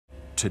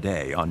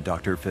Today on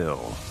Dr. Phil,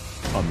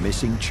 a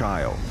missing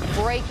child.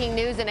 Breaking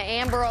news, an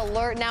Amber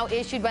Alert now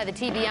issued by the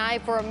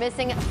TBI for a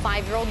missing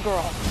 5-year-old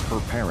girl.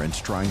 Her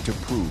parents trying to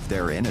prove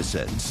their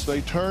innocence.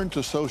 They turned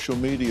to social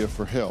media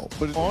for help,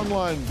 but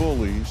online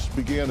bullies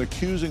began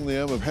accusing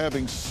them of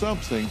having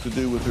something to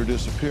do with her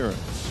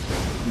disappearance.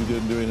 You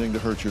didn't do anything to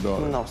hurt your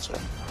daughter? No, sir.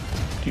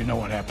 Do you know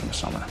what happened to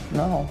Summer?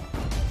 No.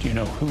 Do you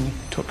know who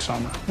took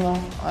Summer?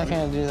 No, I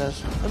can't do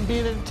this. I'm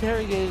being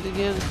interrogated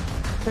again.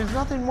 There's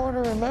nothing more to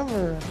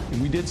remember. And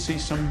we did see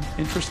some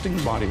interesting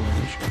body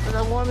language. And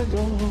I want to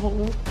go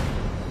home.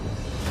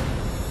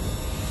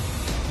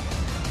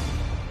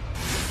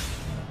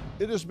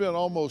 It has been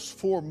almost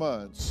 4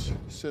 months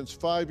since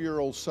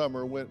 5-year-old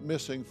Summer went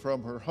missing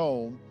from her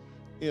home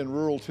in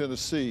rural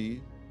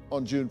Tennessee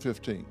on June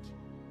 15th.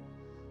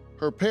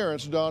 Her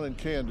parents, Don and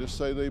Candace,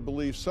 say they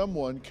believe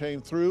someone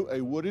came through a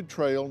wooded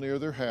trail near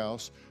their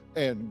house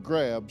and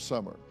grabbed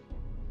Summer.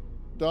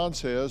 Don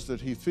says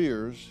that he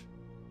fears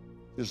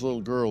his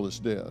little girl is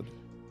dead.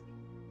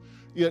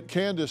 Yet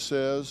Candace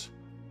says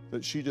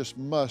that she just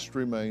must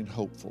remain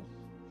hopeful.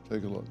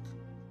 Take a look.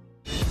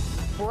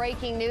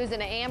 Breaking news,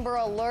 an Amber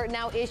Alert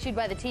now issued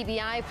by the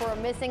TBI for a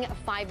missing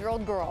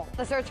 5-year-old girl.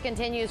 The search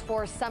continues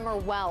for Summer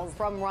Wells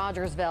from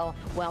Rogersville.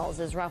 Wells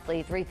is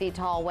roughly 3 feet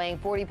tall, weighing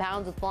 40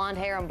 pounds with blonde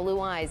hair and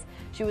blue eyes.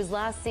 She was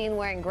last seen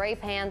wearing gray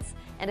pants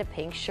and a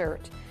pink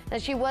shirt. Now,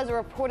 she was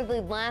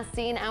reportedly last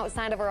seen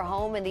outside of her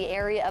home in the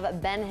area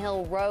of Ben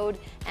Hill Road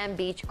and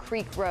Beach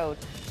Creek Road.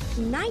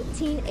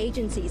 19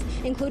 agencies,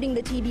 including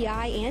the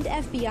TBI and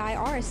FBI,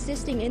 are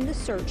assisting in the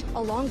search,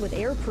 along with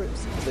air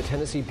crews. The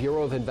Tennessee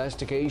Bureau of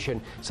Investigation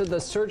said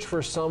the search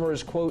for Summer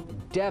is, quote,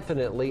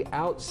 definitely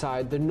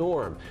outside the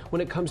norm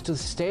when it comes to the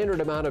standard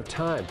amount of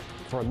time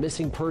for a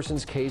missing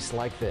persons case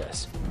like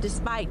this.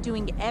 Despite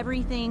doing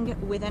everything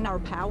within our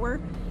power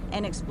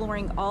and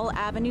exploring all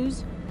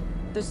avenues,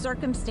 the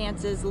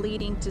circumstances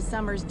leading to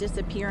Summer's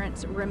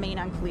disappearance remain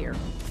unclear.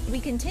 We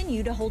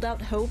continue to hold out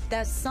hope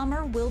that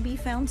Summer will be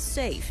found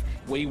safe.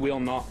 We will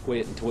not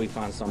quit until we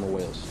find Summer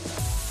Wells.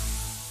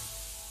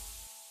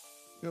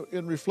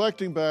 In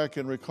reflecting back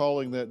and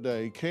recalling that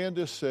day,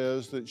 Candace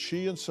says that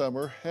she and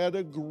Summer had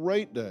a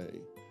great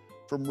day,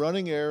 from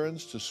running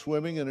errands to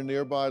swimming in a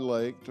nearby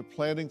lake to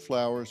planting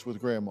flowers with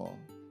Grandma.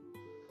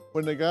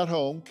 When they got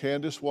home,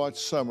 Candace watched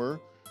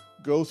Summer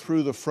go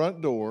through the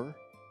front door,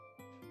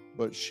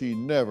 but she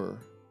never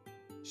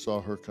saw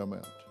her come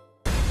out.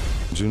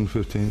 June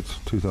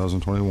 15th,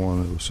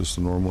 2021, it was just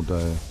a normal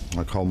day.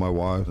 I called my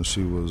wife and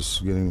she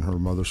was getting her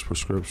mother's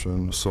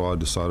prescription, so I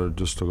decided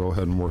just to go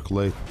ahead and work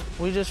late.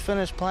 We just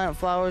finished planting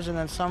flowers and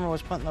then Summer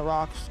was putting the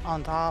rocks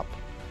on top,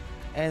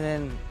 and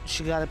then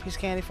she got a piece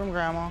of candy from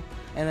Grandma,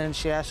 and then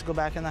she asked to go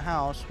back in the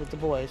house with the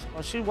boys.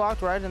 Well, she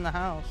walked right in the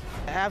house.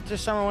 After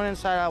Summer went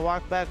inside, I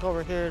walked back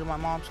over here to my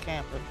mom's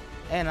camper,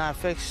 and I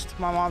fixed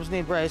my mom's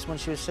knee brace when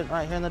she was sitting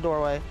right here in the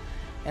doorway.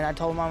 And I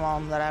told my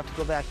mom that I have to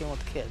go back in with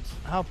the kids.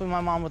 Helping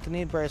my mom with the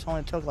knee brace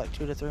only took like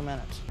 2 to 3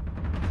 minutes.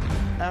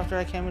 After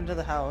I came into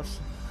the house,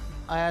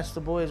 I asked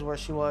the boys where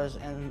she was,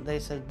 and they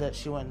said that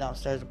she went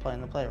downstairs to play in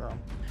the playroom.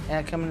 And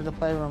I came into the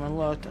playroom and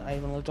looked. I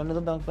even looked under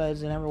the bunk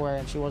beds and everywhere,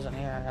 and she wasn't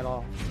here at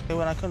all.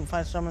 When I couldn't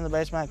find Summer in the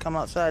basement, I come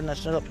outside and I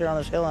stood up here on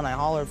this hill and I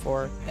hollered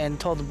for her and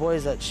told the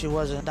boys that she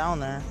wasn't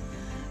down there.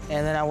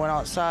 And then I went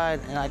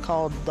outside and I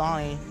called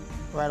Donnie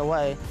right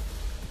away.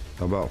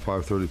 About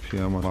 5:30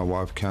 p.m., my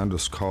wife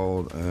Candace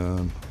called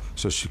and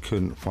said she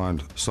couldn't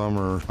find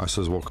Summer. I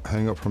says, well,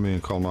 hang up for me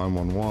and call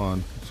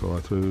 911. So I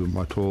threw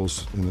my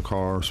tools in the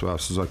car as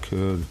fast as I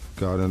could,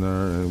 got in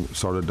there and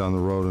started down the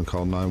road and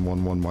called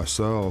 911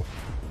 myself.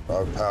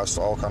 I've passed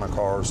all kind of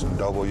cars in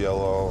double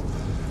yellow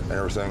and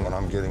everything, and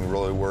I'm getting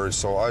really worried.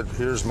 So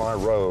here's my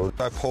road.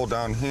 I pull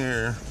down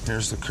here,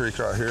 here's the creek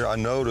right here. I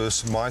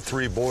notice my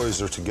 3 boys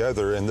are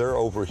together and they're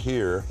over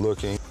here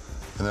looking.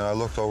 And then I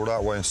looked over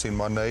that way and seen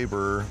my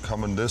neighbor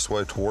coming this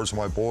way towards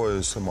my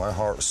boys, and my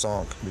heart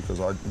sunk because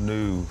I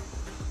knew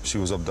she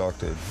was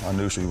abducted. I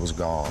knew she was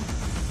gone.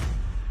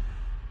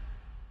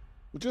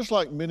 Well, just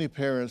like many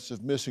parents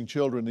of missing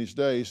children these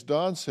days,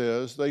 Don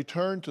says they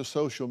turn to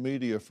social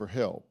media for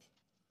help.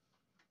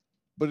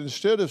 But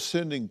instead of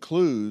sending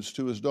clues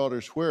to his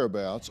daughter's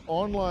whereabouts,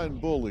 online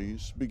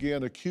bullies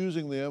began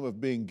accusing them of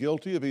being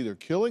guilty of either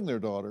killing their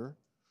daughter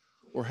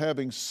or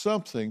having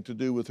something to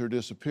do with her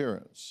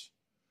disappearance.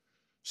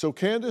 So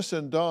Candace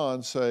and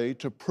Don say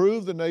to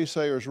prove the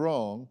naysayers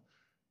wrong,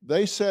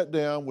 they sat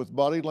down with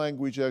body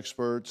language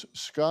experts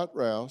Scott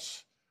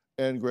Rouse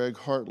and Greg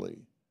Hartley.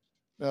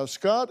 Now,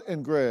 Scott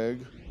and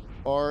Greg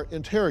are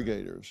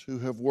interrogators who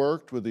have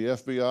worked with the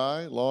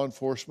FBI, law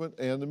enforcement,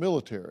 and the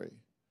military.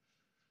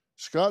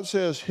 Scott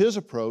says his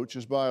approach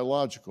is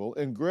biological,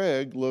 and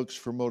Greg looks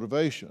for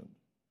motivation.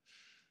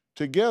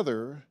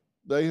 Together,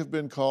 they have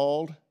been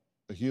called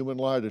a human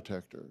lie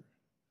detector.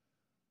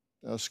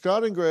 Now,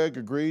 Scott and Greg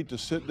agreed to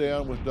sit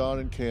down with Don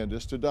and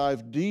Candace to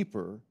dive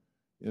deeper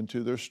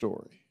into their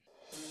story.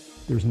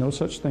 There's no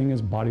such thing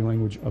as body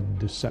language of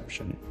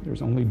deception.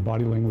 There's only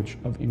body language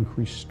of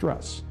increased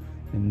stress.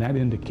 And that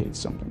indicates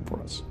something for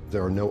us.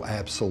 There are no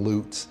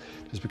absolutes.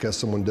 Just because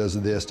someone does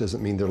this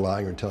doesn't mean they're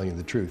lying or telling you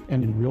the truth.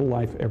 And in real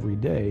life every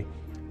day,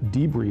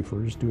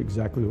 debriefers do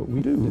exactly what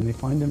we do. And they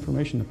find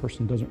information the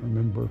person doesn't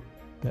remember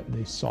that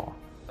they saw.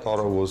 I thought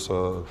it was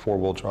a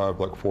four-wheel drive,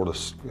 like Ford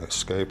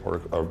Escape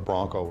or a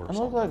Bronco or something. It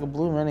looked like a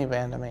blue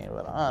minivan to me,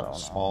 but I don't know.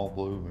 Small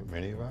blue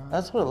minivan?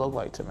 That's what it looked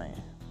like to me.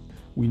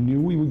 We knew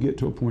we would get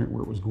to a point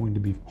where it was going to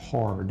be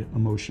hard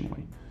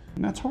emotionally.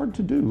 And that's hard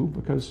to do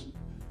because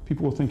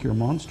people will think you're a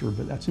monster,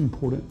 but that's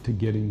important to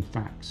getting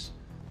facts.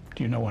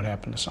 Do you know what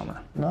happened to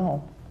Summer?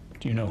 No.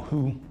 Do you know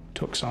who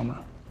took Summer?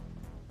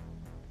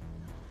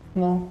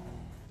 No.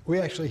 We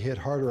actually hit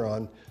harder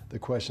on the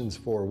questions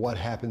for what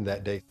happened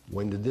that day.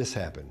 When did this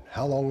happen?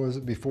 How long was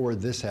it before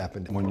this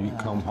happened? When you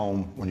come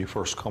home, when you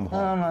first come home.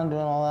 I'm not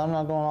doing all that. I'm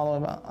not going all the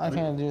way back. I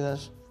can't do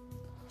this.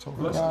 So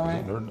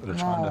listen, they're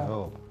trying to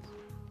help.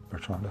 They're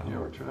trying to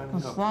help.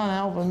 It's not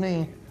helping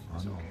me.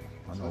 I know,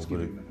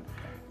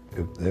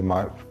 but they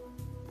might.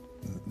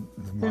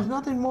 There's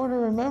nothing more to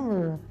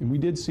remember. And we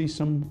did see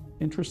some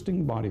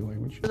interesting body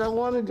language. I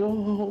want to go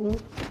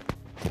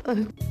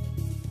home.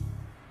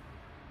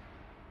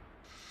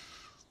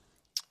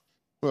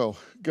 Well,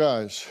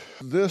 guys,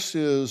 this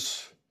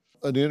is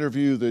an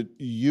interview that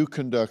you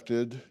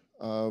conducted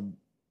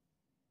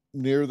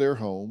near their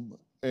home,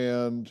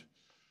 and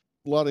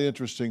a lot of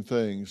interesting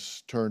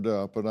things turned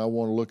up, and I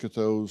want to look at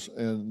those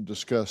and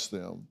discuss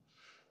them.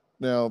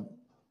 Now,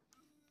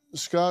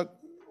 Scott,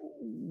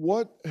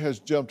 what has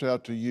jumped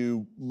out to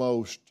you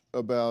most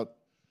about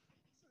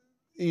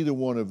either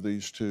one of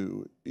these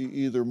two,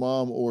 either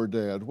mom or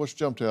dad? What's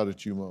jumped out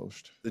at you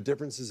most? The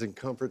differences in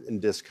comfort and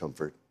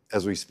discomfort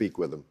as we speak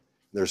with them.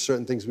 There are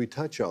certain things we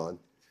touch on,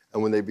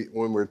 and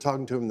when we're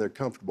talking to them and they're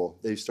comfortable,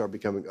 they start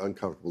becoming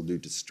uncomfortable due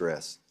to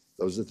stress.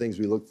 Those are the things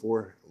we look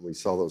for, and we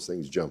saw those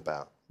things jump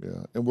out.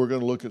 Yeah, and we're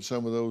going to look at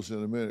some of those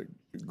in a minute.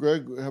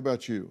 Greg, how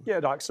about you? Yeah,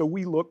 Doc, so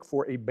we look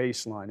for a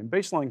baseline, and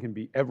baseline can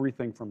be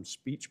everything from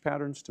speech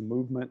patterns to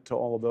movement to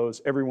all of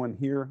those. Everyone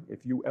here,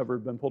 if you ever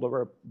been pulled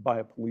over by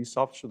a police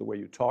officer, the way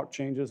you talk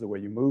changes, the way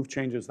you move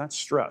changes, that's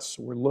stress.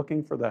 So we're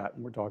looking for that,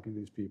 and we're talking to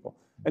these people.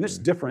 And it's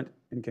different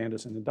in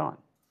Candace and in Don.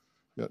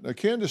 Yeah. Now,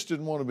 Candace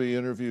didn't want to be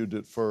interviewed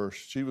at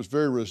first. She was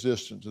very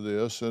resistant to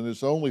this, and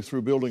it's only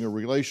through building a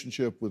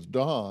relationship with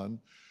Don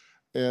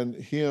and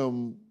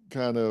him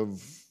kind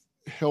of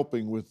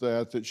helping with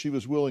that she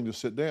was willing to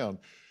sit down.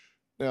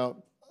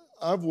 Now,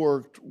 I've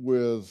worked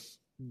with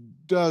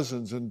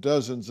dozens and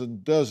dozens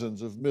and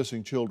dozens of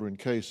missing children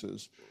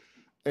cases,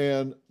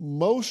 and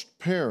most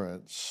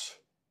parents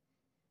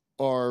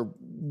are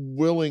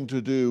willing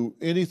to do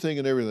anything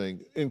and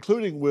everything,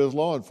 including with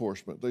law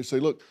enforcement. They say,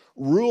 look,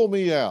 rule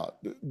me out.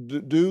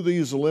 Do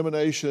these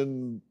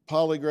elimination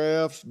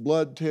polygraphs,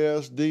 blood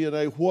tests,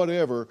 DNA,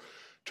 whatever,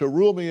 to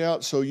rule me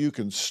out so you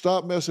can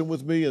stop messing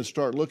with me and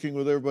start looking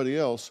with everybody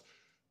else.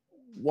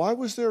 Why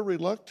was there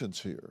reluctance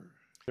here?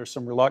 There's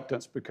some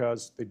reluctance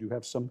because they do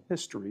have some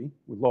history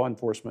with law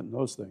enforcement and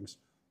those things.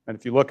 And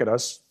if you look at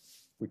us,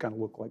 we kind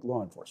of look like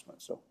law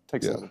enforcement, so it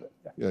takes a little bit.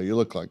 Yeah, you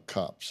look like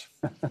cops.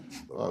 All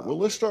right, well,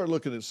 let's start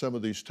looking at some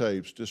of these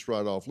tapes just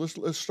right off.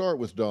 Let's start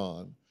with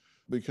Don,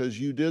 because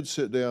you did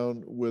sit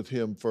down with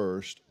him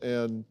first,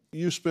 and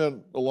you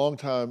spent a long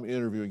time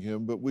interviewing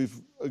him, but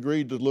we've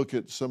agreed to look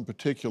at some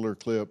particular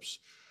clips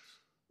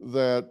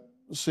that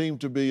seem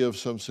to be of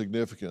some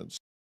significance.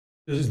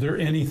 Is there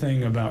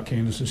anything about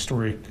Candace's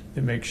story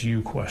that makes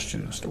you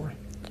question the story?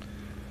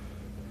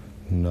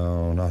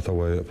 No, not the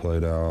way it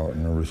played out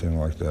and everything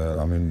like that.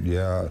 I mean,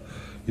 yeah,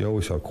 you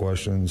always have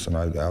questions, and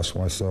I'd ask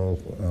myself,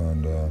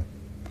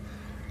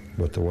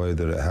 but the way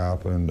that it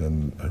happened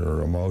and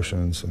her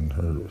emotions and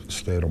her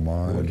state of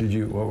mind.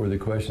 What were the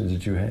questions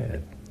that you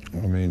had?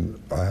 I mean,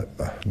 I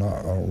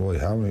don't really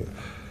have any.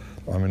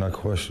 I mean, I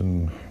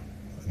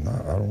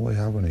don't really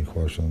have any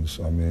questions.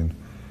 I mean.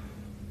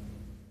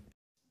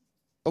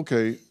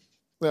 Okay,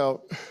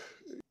 now,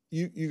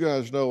 you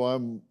guys know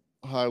I'm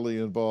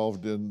highly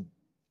involved in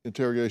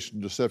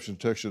interrogation, deception,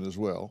 detection as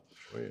well.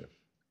 Oh,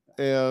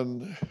 yeah.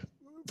 And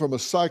from a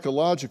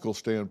psychological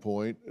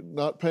standpoint,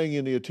 not paying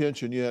any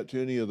attention yet to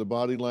any of the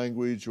body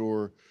language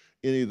or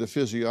any of the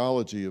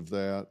physiology of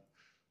that,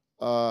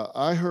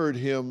 I heard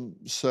him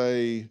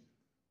say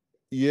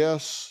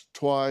yes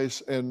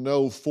twice and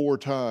no 4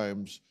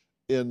 times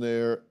in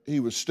there. He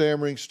was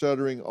stammering,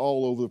 stuttering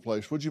all over the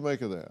place. What'd you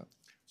make of that?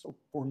 So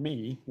for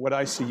me, what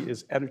I see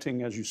is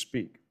editing as you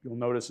speak. You'll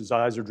notice his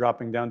eyes are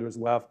dropping down to his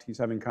left. He's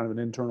having kind of an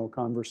internal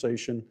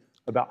conversation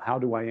about how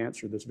do I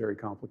answer this very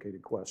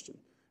complicated question.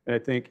 And I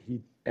think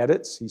he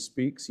edits, he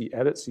speaks, he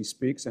edits, he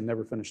speaks, and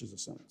never finishes a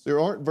sentence. There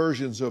aren't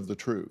versions of the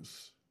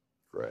truth.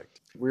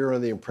 Correct. We were under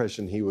the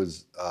impression he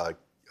was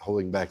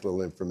holding back a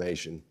little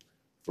information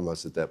from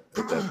us at that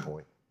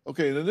point.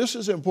 Okay, and this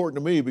is important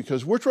to me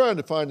because we're trying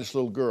to find this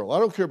little girl. I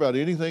don't care about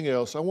anything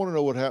else. I want to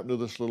know what happened to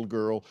this little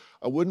girl.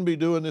 I wouldn't be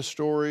doing this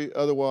story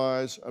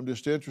otherwise. I'm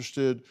just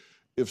interested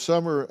if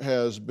Summer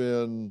has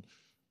been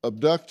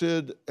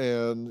abducted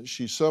and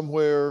she's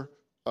somewhere,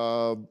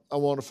 I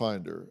want to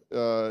find her.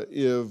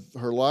 If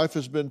her life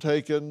has been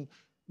taken,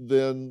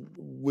 then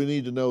we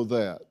need to know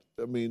that.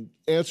 I mean,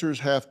 answers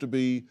have to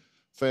be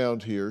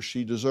found here.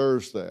 She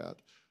deserves that.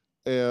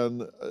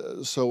 And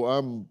so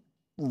I'm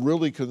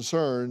really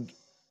concerned.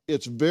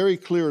 It's very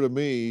clear to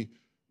me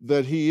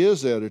that he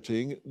is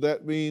editing.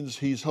 That means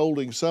he's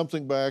holding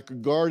something back,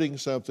 guarding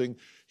something.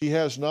 He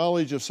has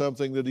knowledge of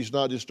something that he's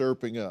not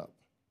disturbing up.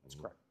 That's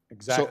correct.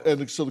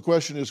 Exactly. So the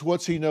question is,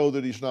 what's he know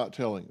that he's not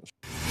telling us?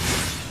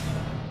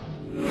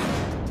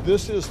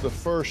 This is the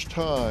first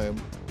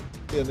time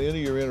in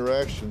any of your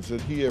interactions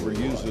that he ever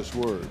used this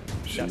word.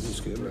 She was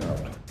getting out.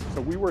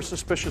 So we were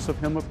suspicious of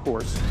him, of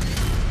course.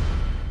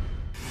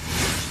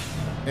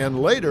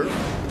 And later,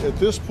 at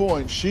this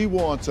point, she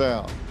wants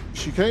out.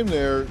 She came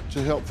there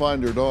to help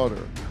find her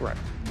daughter. Correct.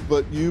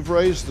 But you've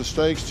raised the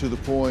stakes to the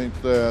point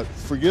that,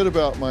 forget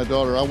about my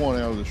daughter, I want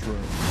out of this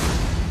room.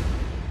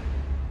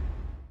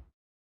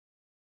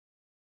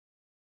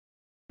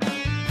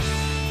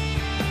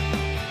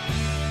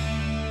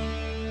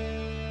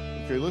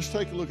 Okay, let's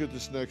take a look at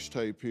this next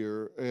tape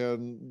here.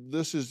 And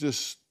this is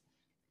just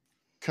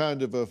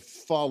kind of a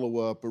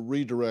follow-up, a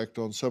redirect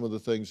on some of the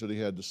things that he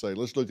had to say.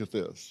 Let's look at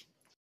this.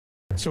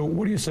 So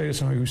what do you say to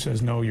somebody who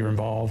says, no, you're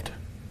involved,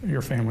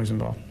 your family's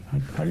involved?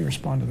 How do you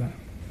respond to that?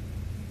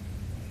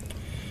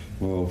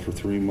 Well, for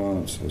 3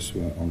 months, I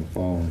spent on the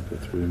phone for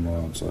 3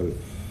 months.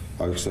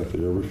 I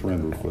accepted every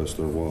friend request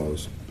there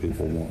was.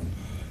 People want,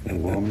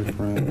 well, I'm your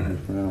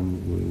friend,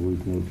 we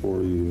can look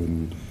for you.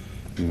 And,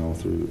 you know,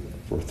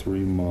 for 3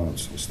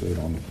 months, I stayed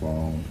on the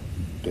phone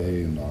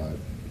day and night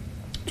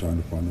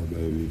trying to find her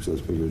baby,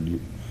 because I figured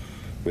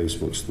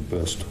Facebook's the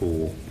best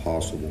tool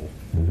possible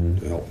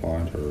to help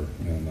find her.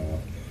 And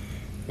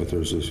but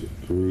there's this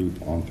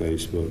group on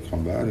Facebook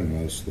combating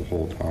us the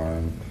whole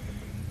time,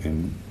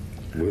 and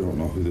we don't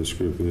know who this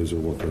group is or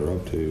what they're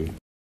up to.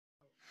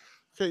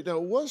 Okay, now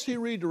was he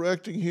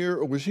redirecting here,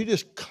 or was he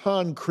just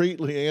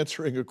concretely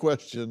answering a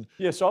question?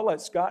 Yeah, so I'll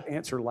let Scott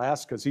answer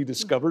last because he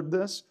discovered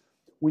this.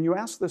 When you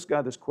ask this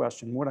guy this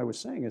question, what I was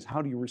saying is,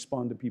 how do you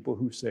respond to people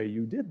who say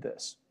you did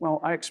this? Well,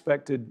 I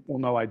expected, well,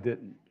 no, I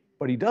didn't.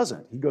 But he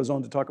doesn't. He goes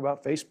on to talk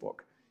about Facebook.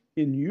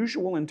 In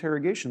usual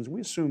interrogations,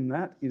 we assume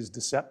that is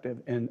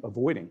deceptive and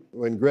avoiding.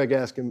 When Greg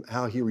asked him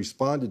how he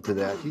responded to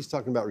that, he's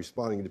talking about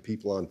responding to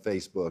people on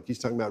Facebook. He's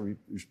talking about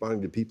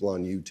responding to people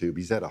on YouTube.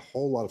 He's had a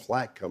whole lot of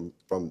flack come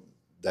from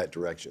that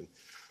direction.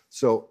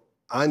 So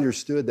I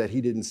understood that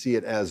he didn't see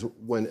it as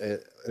when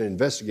an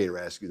investigator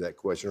asked you that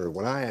question, or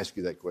when I asked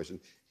you that question.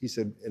 He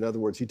said, in other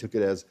words, he took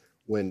it as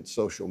when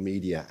social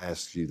media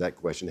asks you that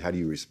question, how do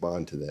you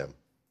respond to them?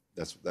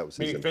 That was his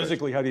Meaning impression.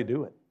 physically, how do you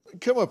do it?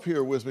 Come up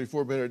here with me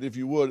for a minute, if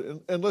you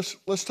would, and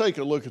let's take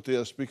a look at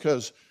this,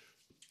 because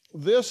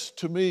this,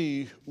 to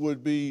me,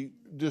 would be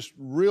just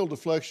real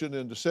deflection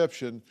and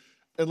deception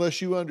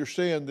unless you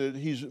understand that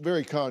he's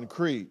very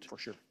concrete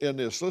in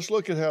this. Let's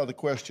look at how the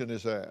question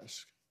is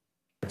asked.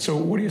 So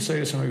what do you say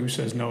to somebody who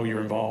says, no,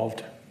 you're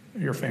involved,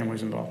 your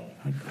family's involved?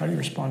 How do you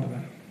respond to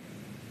that?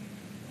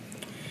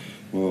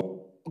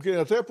 Well, okay,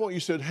 at that point you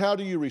said, how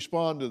do you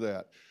respond to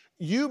that?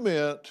 You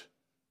meant,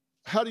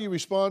 how do you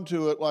respond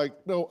to it? Like,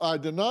 no, I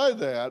deny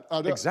that.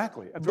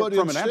 Exactly. But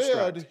from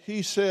instead,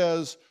 he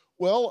says,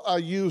 well, I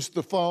used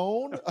the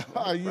phone,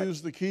 I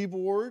used the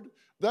keyboard.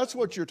 That's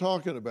what you're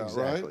talking about,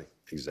 right?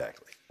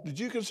 Exactly. Did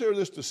you consider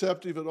this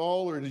deceptive at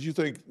all, or did you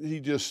think he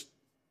just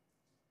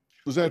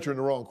was answering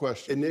the wrong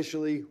question?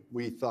 Initially,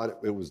 we thought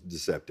it was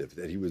deceptive,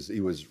 that he was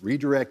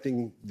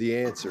redirecting the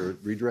answer,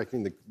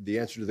 the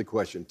answer to the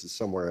question to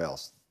somewhere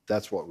else.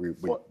 That's what we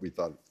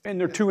thought. And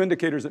there are two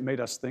indicators that made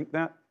us think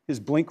that. His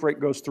blink rate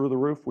goes through the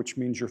roof, which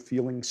means you're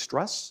feeling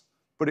stress,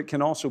 but it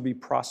can also be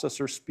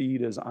processor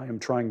speed as I am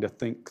trying to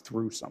think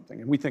through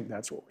something, and we think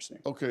that's what we're seeing.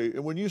 Okay,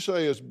 and when you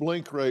say his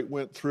blink rate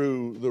went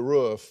through the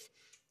roof,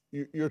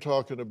 you're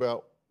talking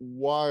about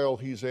while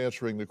he's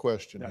answering the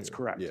question. That's here.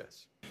 correct.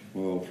 Yes.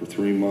 well, for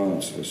 3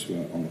 months, I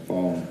spent on the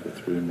phone for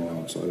 3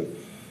 months.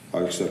 I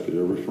accepted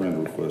every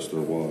friend request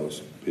there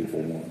was.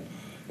 People want,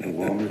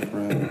 well, I'm your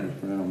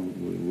friend,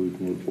 we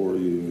can look for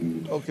you.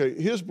 And okay,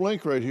 his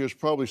blink rate here is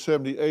probably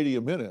 70, 80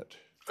 a minute.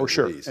 For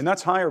sure, and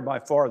that's higher by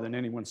far than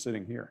anyone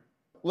sitting here.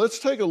 Let's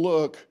take a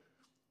look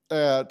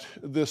at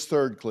this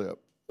third clip.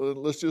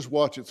 Let's just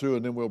watch it through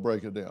and then we'll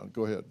break it down.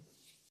 Go ahead.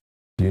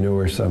 Do you know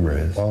where Summer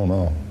is? oh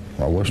no,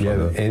 I wish Do you I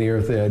have did. any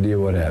earthly idea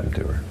what happened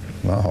to her?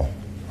 No,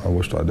 I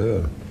wished I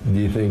did. Do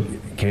you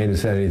think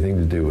Candace had anything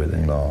to do with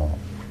it? No.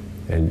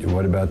 And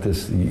what about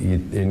this?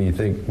 And you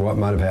think what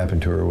might have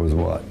happened to her was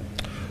what?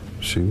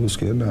 She was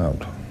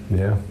kidnapped.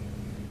 Yeah.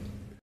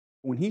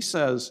 When he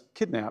says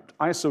kidnapped,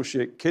 I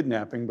associate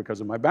kidnapping,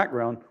 because of my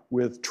background,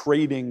 with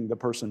trading the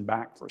person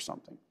back for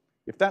something.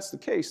 If that's the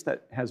case,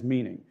 that has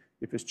meaning.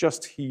 If it's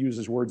just he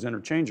uses words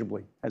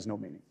interchangeably, has no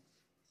meaning.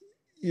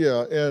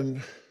 Yeah,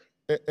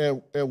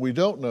 and we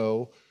don't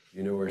know.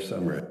 You know where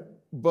Summer is?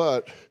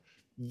 But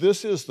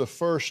this is the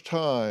first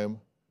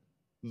time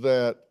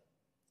that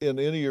in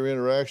any of your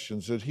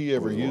interactions that he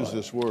ever used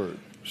this word.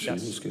 She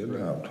was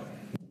kidnapped.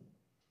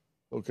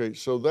 Okay,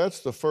 so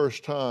that's the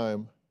first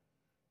time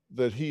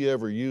that he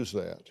ever used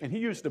that. And he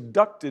used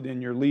abducted in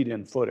your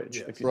lead-in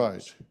footage. If you Right.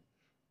 notice.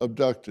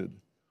 abducted.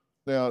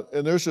 Now,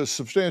 and there's a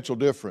substantial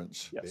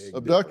difference. Yes.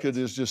 Abducted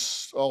is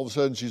just all of a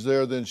sudden she's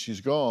there, then she's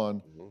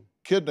gone.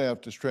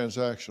 Kidnapped is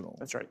transactional.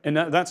 That's right. And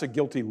that's a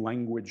guilty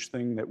language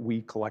thing that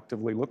we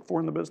collectively look for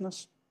in the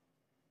business.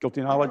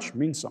 Guilty knowledge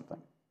means something.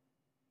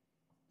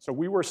 So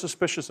we were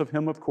suspicious of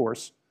him, of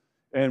course,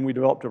 and we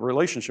developed a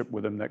relationship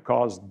with him that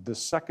caused the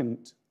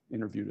second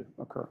interview to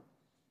occur.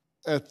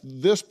 At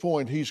this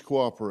point, he's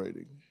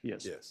cooperating.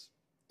 Yes. Yes.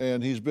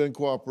 And he's been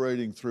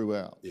cooperating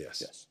throughout.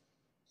 Yes. Yes.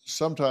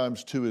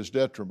 Sometimes to his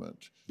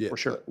detriment. Yeah. For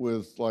sure.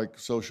 With like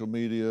social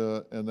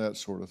media and that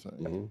sort of thing.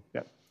 Mm-hmm.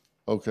 Yeah.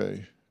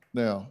 Okay.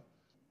 Now,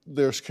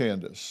 there's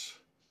Candace.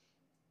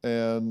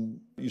 And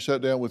you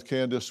sat down with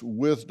Candace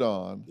with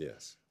Don.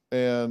 Yes.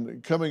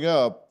 And coming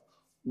up,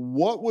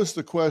 what was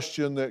the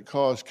question that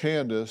caused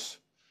Candace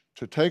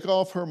to take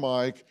off her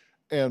mic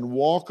and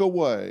walk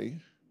away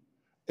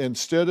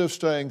instead of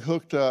staying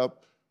hooked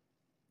up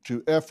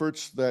to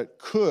efforts that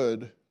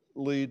could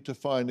lead to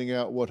finding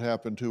out what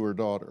happened to her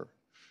daughter?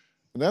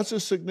 And that's a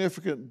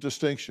significant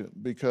distinction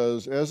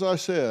because, as I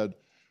said,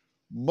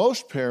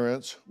 most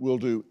parents will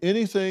do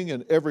anything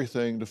and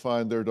everything to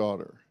find their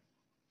daughter.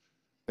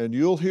 And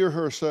you'll hear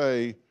her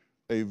say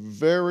a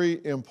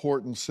very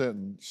important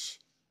sentence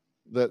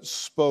that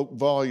spoke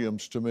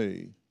volumes to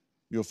me.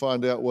 You'll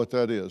find out what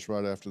that is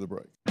right after the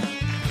break.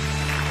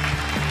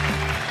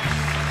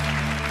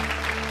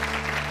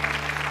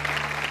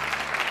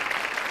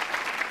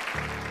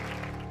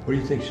 What do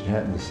you think should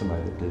happen to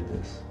somebody that did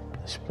this?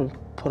 They should be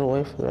put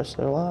away for the rest of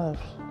their lives.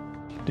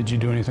 Did you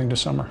do anything to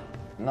Summer?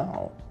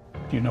 No.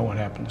 Do you know what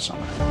happened to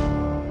Summer?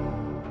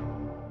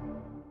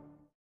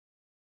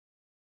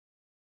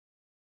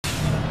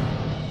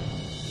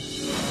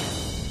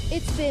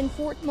 It's been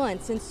 4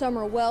 months since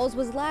Summer Wells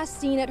was last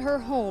seen at her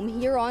home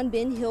here on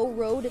Ben Hill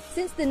Road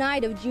since the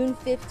night of June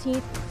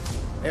 15th.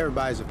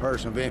 Everybody's a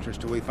person of interest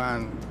till we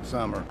find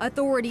Summer.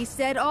 Authorities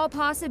said all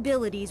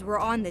possibilities were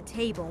on the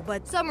table,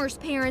 but Summer's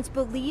parents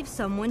believe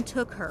someone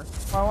took her.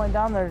 I went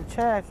down there to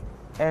check,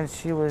 and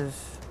she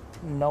was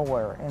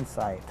nowhere in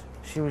sight.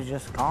 She was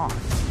just gone.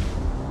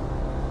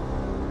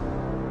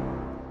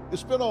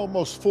 It's been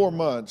almost 4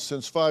 months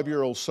since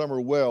 5-year-old Summer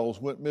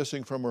Wells went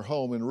missing from her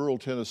home in rural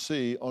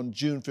Tennessee on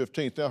June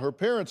 15th. Now, her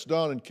parents,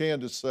 Don and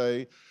Candace,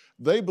 say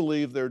they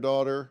believe their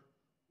daughter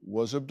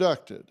was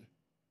abducted.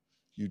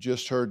 You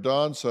just heard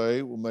Don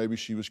say, well, maybe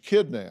she was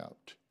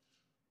kidnapped.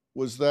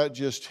 Was that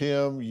just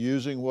him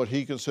using what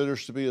he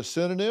considers to be a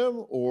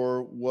synonym,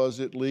 or was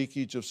it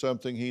leakage of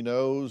something he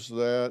knows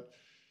that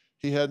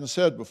he hadn't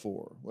said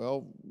before?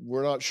 Well,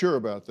 we're not sure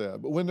about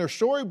that. But when their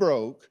story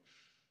broke,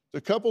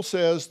 the couple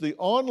says the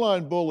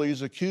online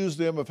bullies accused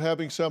them of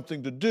having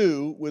something to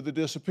do with the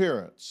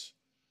disappearance.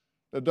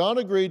 Now, Don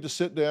agreed to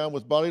sit down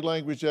with body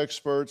language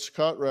experts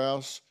Scott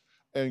Rouse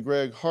and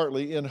Greg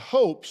Hartley in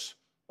hopes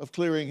of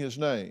clearing his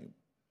name.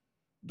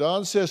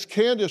 Don says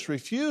Candace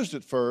refused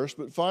at first,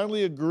 but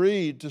finally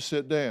agreed to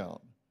sit down.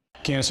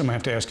 Candace, I'm gonna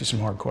have to ask you some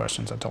hard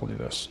questions. I told you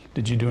this.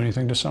 Did you do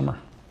anything to Summer?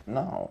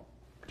 No.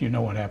 Do you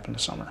know what happened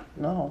to Summer?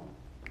 No.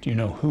 Do you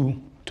know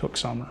who took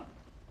Summer?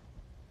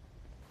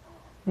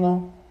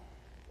 No.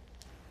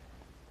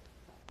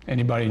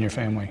 Anybody in your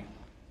family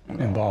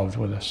involved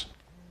with this?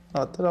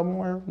 Not that I'm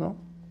aware of, no.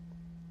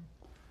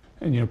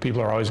 And you know,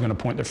 people are always gonna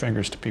point their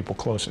fingers to people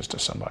closest to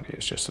somebody.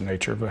 It's just the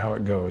nature of how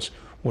it goes.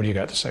 What do you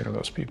got to say to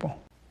those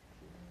people?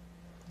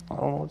 I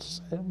don't know what to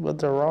say, but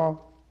they're wrong.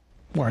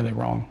 Why are they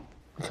wrong?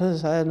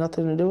 Because I had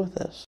nothing to do with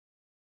this.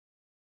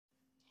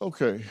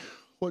 Okay,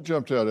 what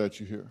jumped out at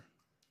you here?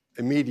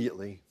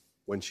 Immediately,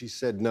 when she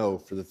said no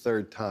for the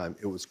third time,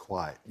 it was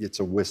quiet.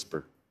 It's a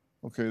whisper.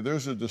 Okay,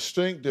 there's a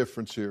distinct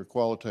difference here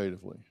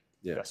qualitatively.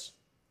 Yes.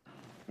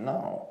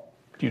 No.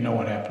 Do you know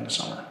what happened to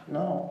Summer?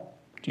 No.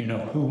 Do you know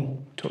who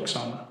took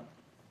Summer?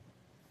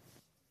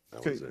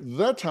 Okay,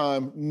 that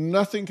time,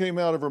 nothing came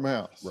out of her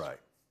mouth. Right.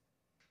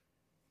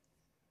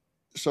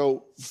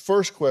 So,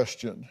 first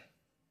question.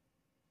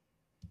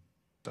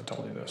 I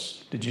told you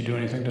this. Did you do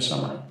anything to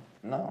Summer?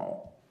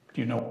 No. Do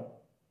you know?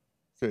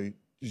 Okay,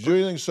 did you do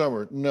anything to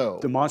Summer? No.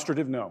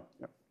 Demonstrative, no.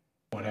 Yep.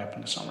 What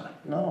happened to Summer?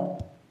 No.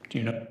 Do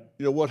you know?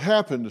 You know, what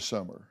happened to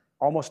Summer?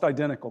 Almost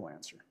identical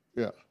answer.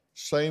 Yeah,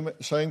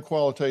 same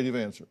qualitative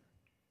answer.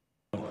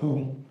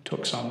 Who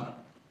took Summer?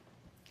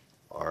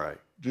 All right.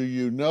 Do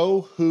you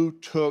know who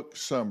took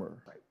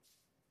Summer? Right.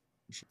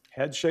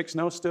 Head shakes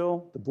no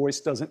still. The voice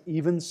doesn't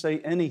even say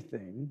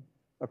anything.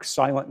 A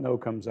silent no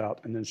comes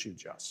out, and then she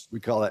adjusts. We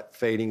call that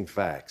fading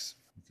facts.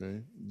 Okay,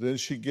 then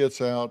she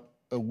gets out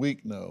a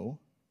weak no.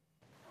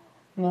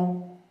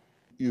 No.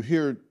 You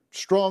hear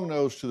strong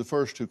no's to the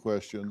first two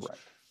questions.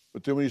 Correct.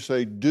 But then when you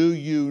say, do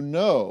you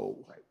know?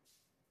 Right.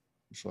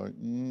 It's like,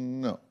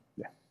 no.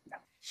 Yeah.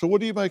 So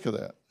what do you make of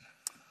that?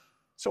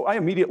 So I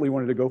immediately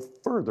wanted to go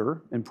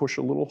further and push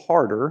a little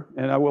harder.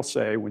 And I will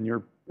say, when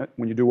you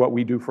do what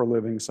we do for a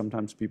living,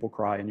 sometimes people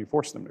cry and you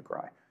force them to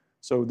cry.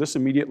 So this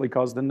immediately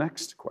caused the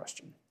next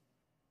question.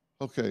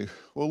 Okay,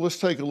 well, let's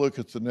take a look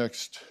at the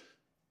next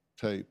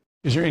tape.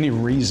 Is there any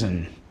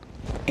reason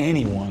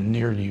anyone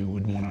near you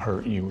would want to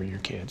hurt you or your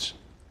kids?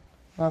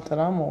 Not that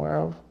I'm aware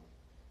of.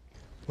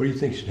 What do you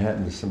think should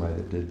happen to somebody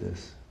that did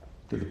this?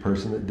 To the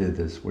person that did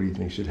this, what do you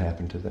think should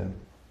happen to them?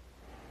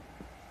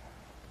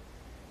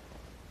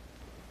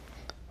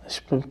 They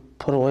should be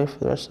put away for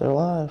the rest of their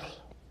lives.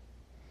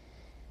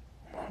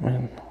 I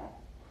mean,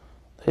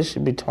 they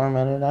should be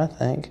tormented, I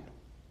think.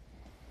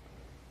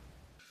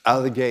 Out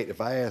of the gate,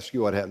 if I ask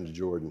you what happened to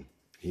Jordan,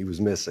 he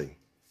was missing,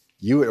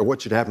 or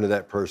what should happen to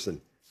that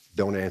person,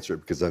 don't answer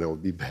it because I know it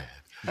would be bad.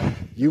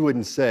 You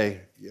wouldn't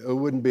say, it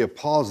wouldn't be a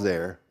pause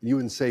there. You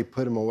wouldn't say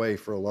put him away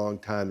for a long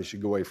time, he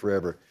should go away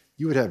forever.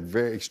 You would have a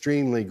very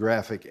extremely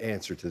graphic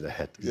answer to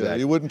that. Exactly. Yeah,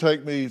 it wouldn't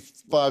take me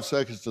 5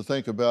 seconds to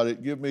think about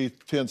it. Give me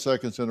 10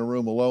 seconds in a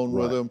room alone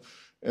with him,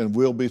 and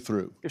we'll be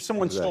through. If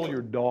someone stole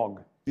your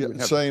dog, yeah,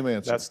 same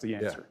answer. That's the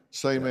answer. Yeah.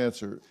 Same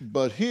answer.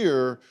 But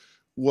here,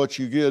 what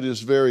you get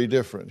is very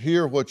different.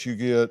 Here, what you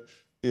get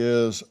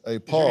is a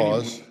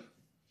pause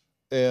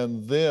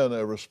and then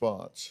a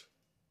response.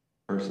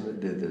 The person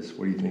that did this,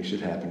 what do you think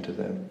should happen to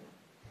them?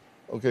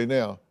 Okay,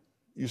 now,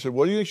 you said,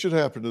 what do you think should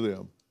happen to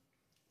them?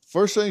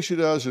 First thing she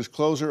does is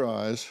close her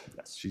eyes.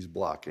 Yes. She's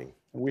blocking.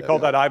 We call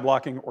that eye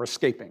blocking or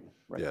escaping.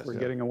 Right? Yes. We're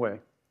getting away.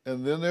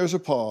 And then there's a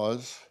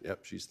pause.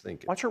 Yep, she's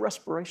thinking. Watch her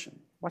respiration.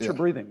 Watch her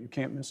breathing. You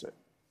can't miss it.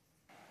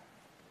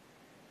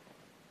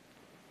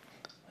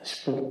 They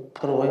should be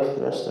put away for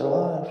the rest of their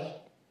lives.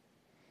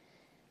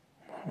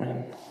 I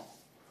mean,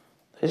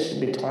 they should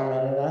be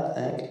tormented, I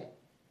think.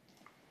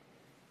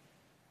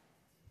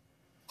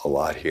 A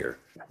lot here.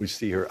 We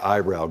see her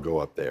eyebrow go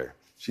up there.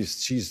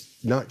 She's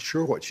not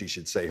sure what she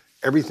should say.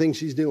 Everything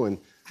she's doing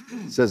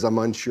says I'm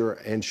unsure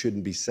and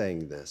shouldn't be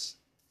saying this.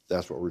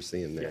 That's what we're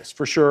seeing there. Yes,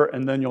 for sure.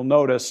 And then you'll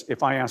notice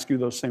if I ask you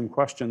those same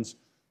questions,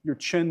 your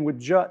chin would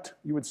jut.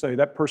 You would say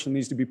that person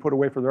needs to be put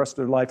away for the rest of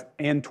their life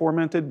and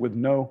tormented with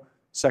no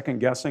second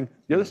guessing.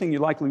 The other thing you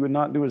likely would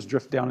not do is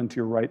drift down into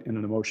your right in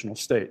an emotional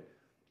state.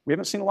 We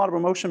haven't seen a lot of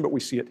emotion, but we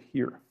see it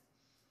here.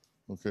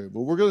 Okay,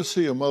 but we're going to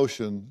see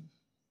emotion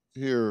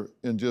here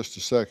in just a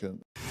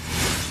second.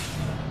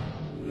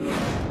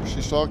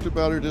 She's talked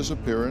about her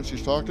disappearance.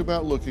 She's talked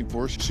about looking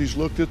for her. She's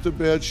looked at the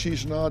bed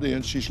she's not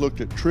in. She's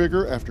looked at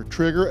trigger after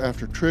trigger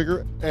after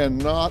trigger and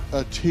not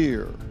a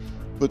tear.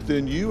 But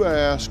then you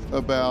ask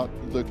about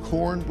the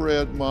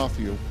cornbread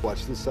mafia.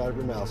 Watch the side of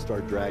her mouth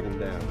start dragging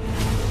down.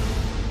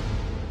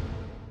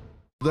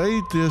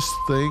 They just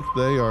think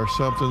they are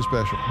something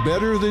special,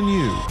 better than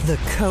you. The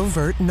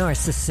covert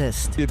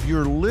narcissist. If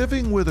you're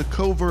living with a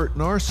covert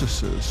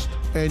narcissist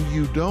and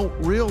you don't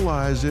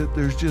realize it,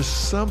 there's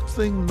just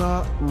something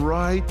not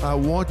right. I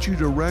want you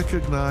to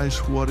recognize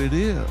what it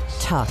is.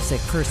 Toxic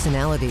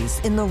personalities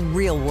in the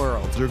real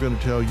world. They're going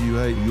to tell you,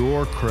 hey,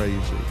 you're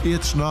crazy.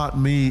 It's not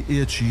me,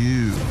 it's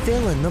you.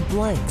 Fill in the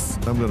blanks.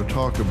 I'm going to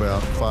talk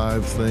about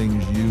 5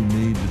 things you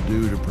need to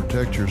do to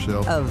protect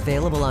yourself.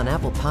 Available on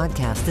Apple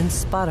Podcast and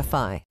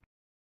Spotify.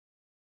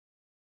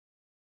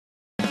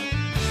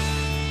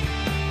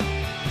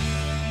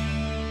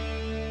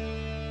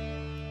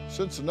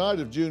 Since the night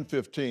of June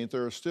 15th,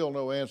 there are still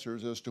no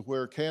answers as to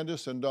where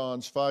Candace and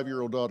Dawn's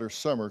 5-year-old daughter,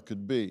 Summer,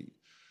 could be.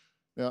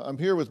 Now, I'm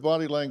here with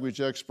body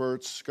language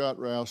experts Scott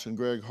Rouse and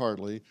Greg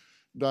Hartley,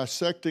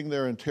 dissecting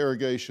their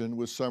interrogation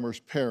with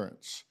Summer's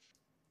parents.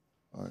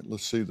 All right,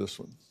 let's see this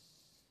one.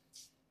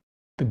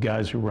 The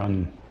guys who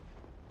run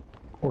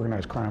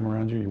organized crime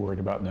around you worried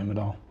about them at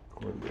all?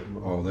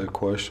 Oh, they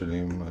question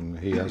him, and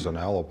he has an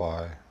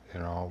alibi,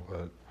 you know,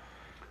 but,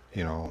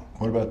 you know.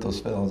 What about those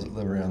fellows that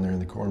live around there in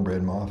the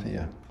cornbread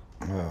mafia?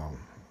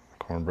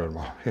 Cornbread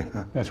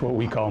mafia. That's what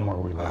we call them where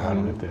we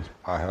live.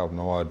 I have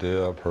no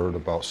idea. I've heard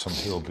about some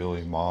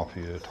hillbilly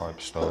mafia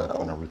type stuff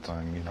and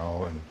everything, you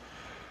know, and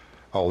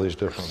all these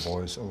different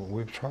boys.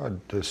 We've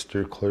tried to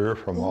steer clear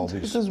from all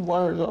these. This is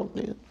words up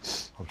there.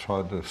 I've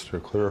tried to steer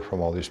clear from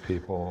all these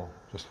people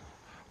just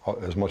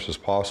as much as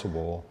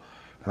possible.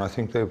 And I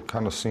think they've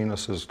kind of seen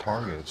us as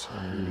targets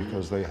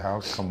because they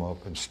have come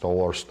up and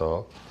stole our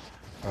stuff.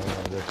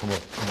 They come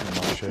up in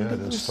my shed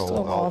and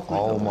stole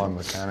all of my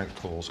mechanic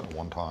tools at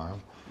one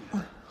time.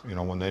 You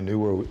know, when they knew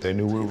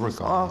we were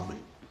gone.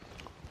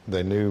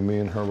 They knew me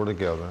and her were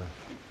together.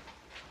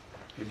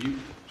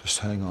 Just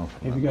hang on.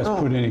 Have you guys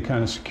put any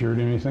kind of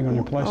security or anything on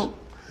your place?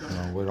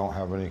 No, we don't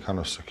have any kind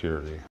of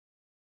security.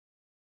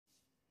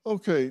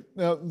 Okay,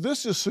 now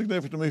this is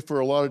significant to me for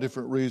a lot of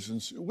different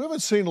reasons. We haven't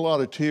seen a lot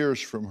of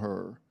tears from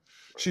her.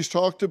 She's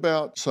talked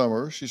about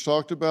Summer, she's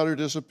talked about her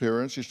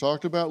disappearance, she's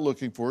talked about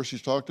looking for her,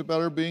 she's talked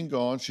about her being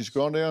gone, she's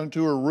gone down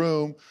into her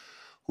room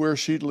where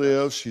she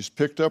lives, she's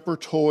picked up her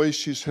toys,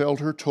 she's held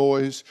her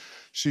toys,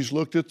 she's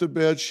looked at the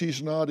bed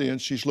she's not in,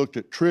 she's looked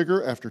at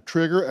trigger after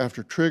trigger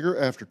after trigger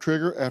after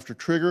trigger after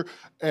trigger,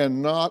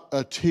 and not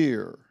a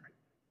tear.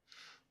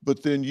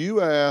 But then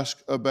you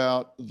ask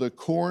about the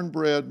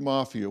cornbread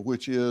mafia,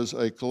 which is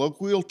a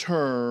colloquial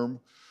term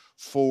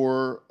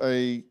for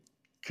a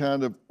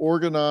kind of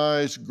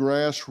organized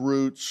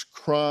grassroots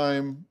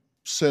crime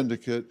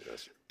syndicate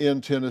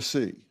in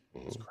Tennessee.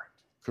 That's correct.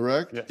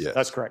 Correct? Yes, yes,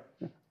 that's correct.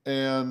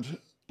 And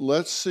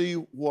let's see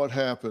what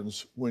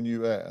happens when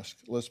you ask.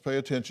 Let's pay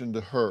attention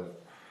to her.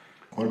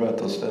 What about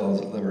those fellas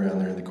that live around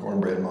there in the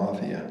cornbread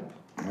mafia?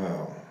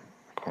 Oh,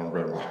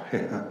 cornbread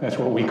mafia. That's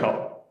what we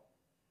call it.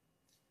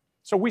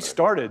 So we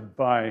started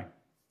by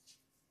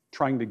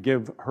trying to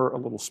give her a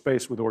little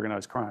space with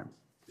organized crime.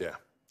 Yeah.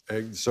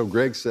 And so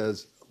Greg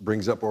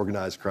brings up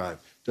organized crime,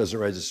 doesn't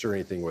register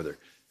anything with her.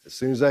 As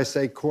soon as I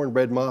say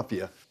cornbread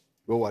mafia,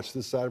 we'll watch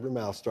this side of her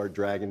mouth start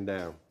dragging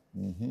down.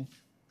 Mm-hmm.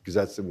 Because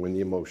that's when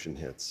the emotion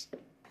hits.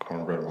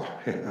 Cornbread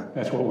mafia.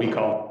 That's what we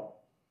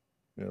call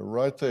Yeah,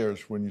 right there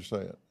is when you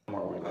say it.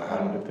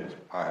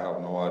 I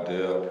have no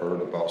idea. I've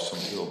heard about some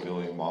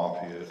hillbilly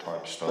mafia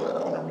type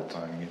stuff and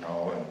everything, you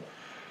know, and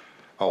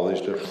all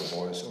these different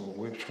voices.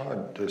 We've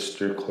tried to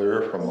steer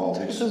clear from all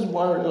these. This is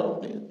wired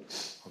up, man.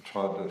 I've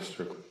tried to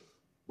steer clear.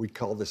 We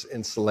call this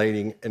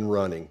insulating and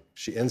running.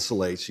 She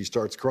insulates, she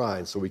starts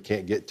crying, so we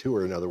can't get to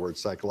her. In other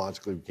words,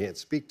 psychologically, we can't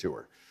speak to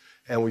her.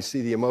 And we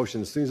see the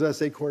emotion. As soon as I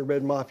say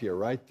cornbread mafia,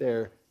 right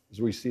there, as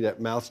we see that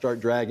mouth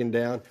start dragging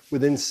down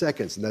within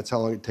seconds, and that's how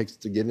long it takes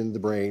to get into the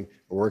brain,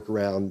 work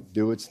around,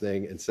 do its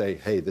thing, and say,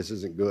 hey, this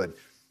isn't good.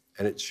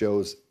 And it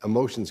shows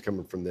emotions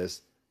coming from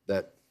this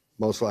that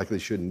most likely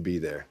shouldn't be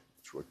there,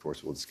 which of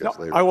course we'll discuss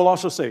later. I will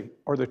also say,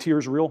 are the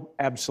tears real?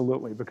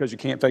 Absolutely, because you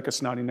can't fake a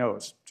snotty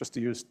nose, just to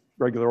use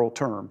regular old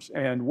terms.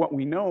 And what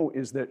we know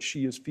is that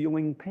she is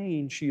feeling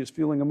pain, she is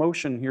feeling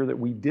emotion here that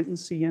we didn't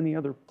see any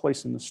other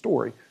place in the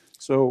story.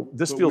 So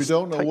this feels. We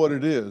don't know what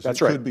it is.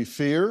 That's right. It right. could be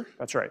fear.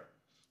 That's right.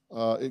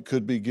 It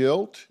could be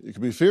guilt. It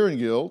could be fear and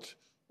guilt.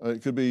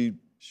 It could be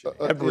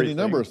any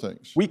number of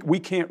things. We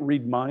can't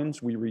read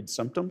minds. We read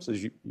symptoms,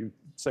 as you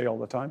say all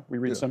the time. We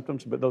read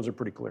symptoms, but those are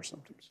pretty clear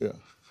symptoms. Yeah.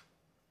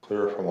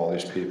 Clear from all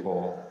these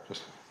people,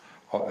 just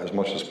as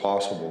much as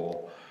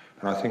possible.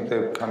 And I think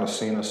they've kind of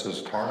seen us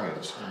as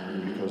targets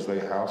because they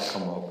have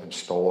come up and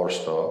stole our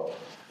stuff.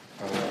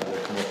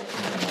 They come up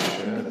my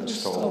shed and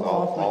stole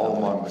all of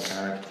my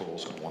mechanic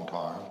tools at one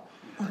time.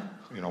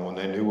 You know, when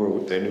they knew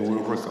we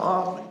were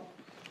gone.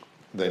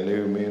 They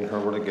knew me and her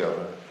were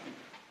together.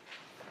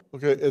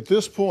 Okay, at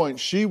this point,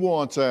 she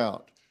wants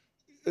out.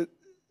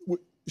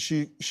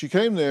 She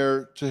came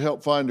there to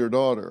help find her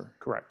daughter.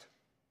 Correct.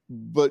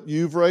 But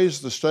you've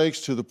raised the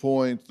stakes to the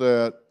point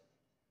that,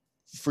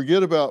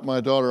 forget about my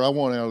daughter, I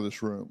want out of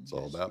this room. It's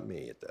all about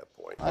me at that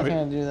point. I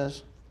can't do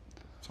this.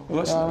 Well,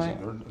 listen,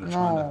 they're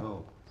trying to No.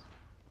 help.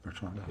 They're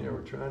trying to help. Yeah,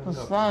 we're trying to It's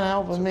help. not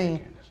helping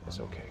me. It's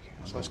okay,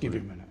 Candace. Let's give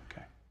you a minute,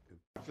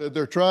 okay?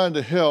 They're trying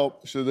to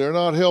help, so they're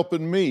not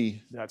helping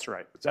me. That's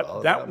right.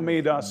 That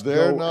made us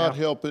They're go not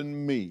after.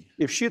 helping me.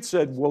 If she had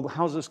said, well,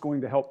 how's this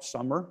going to help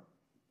Summer?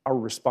 Our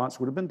response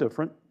would have been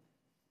different,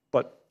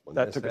 but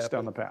that took us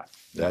down the path.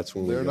 That's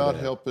when They're not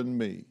helping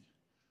me.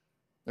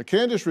 Now,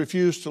 Candace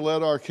refused to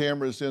let our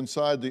cameras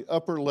inside the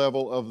upper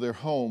level of their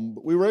home,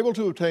 but we were able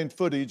to obtain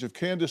footage of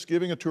Candace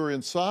giving a tour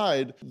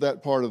inside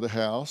that part of the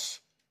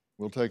house.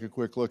 We'll take a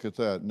quick look at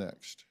that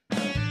next.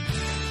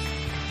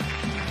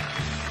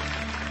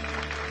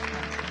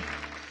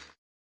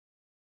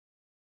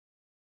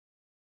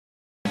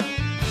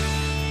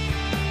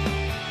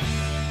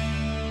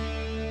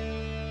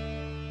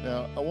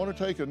 Now, I want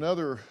to take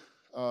another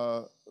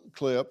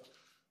clip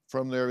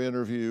from their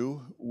interview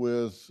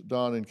with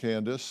Don and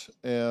Candace,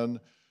 and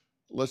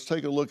let's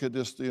take a look at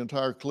just the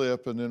entire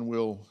clip, and then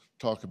we'll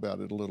talk about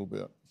it a little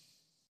bit.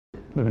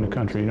 Live in the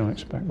country, you don't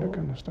expect that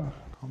kind of stuff.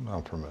 Calm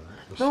down for a minute.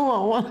 No,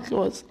 I want to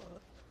go outside.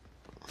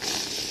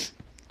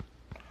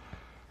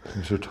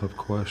 These are tough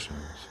questions.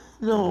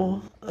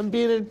 No, I'm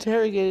being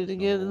interrogated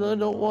again, and I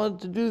don't want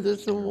to do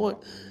this anymore.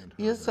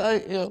 Yes, I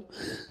am.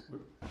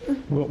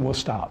 We'll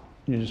stop.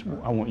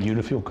 I want you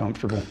to feel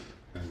comfortable.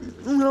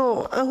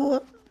 No, I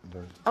want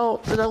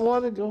out, and I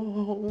want to go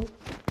home.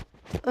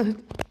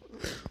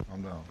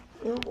 Calm down.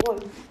 I don't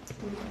want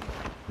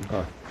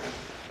Okay.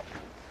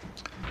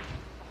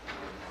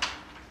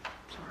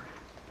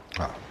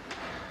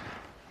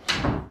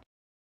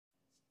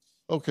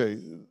 Okay,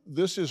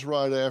 this is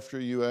right after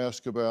you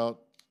ask about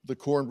the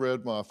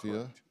cornbread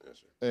mafia, Yes,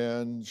 sir.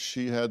 and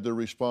she had the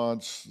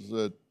response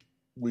that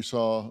we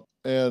saw,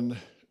 and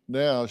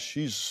now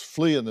she's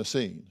fleeing the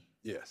scene.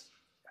 Yes.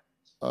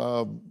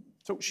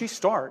 So she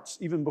starts,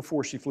 even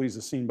before she flees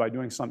the scene, by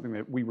doing something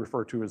that we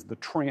refer to as the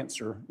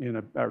trancer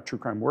in our true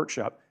crime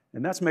workshop,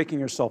 and that's making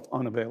yourself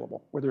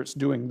unavailable. Whether it's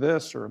doing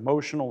this or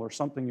emotional or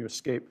something you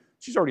escape,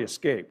 she's already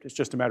escaped. It's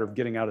just a matter of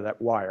getting out of that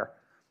wire.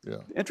 Yeah.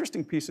 The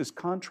interesting piece is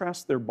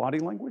contrast their body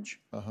language.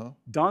 Uh-huh.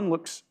 Don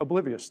looks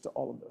oblivious to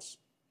all of this.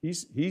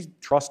 He's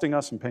trusting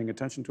us and paying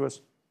attention to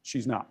us.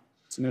 She's not.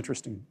 It's an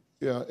interesting.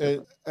 Yeah,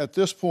 and at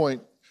this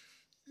point,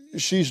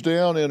 she's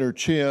down in her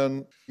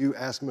chin. You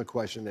ask them a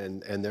question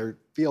and they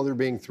feel they're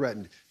being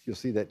threatened, you'll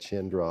see that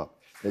chin drop.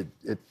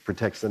 It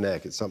protects the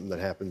neck. It's something that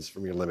happens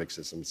from your limbic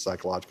system. It's a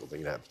psychological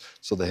thing that happens.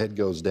 So the head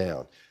goes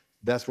down.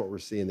 That's what we're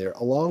seeing there,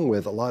 along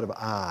with a lot of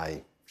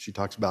I. She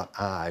talks about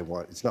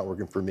it's not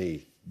working for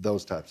me,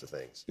 those types of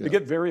things. They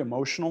get very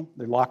emotional.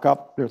 They lock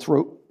up. Their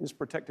throat is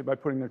protected by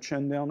putting their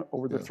chin down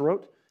over their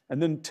throat.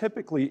 And then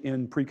typically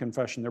in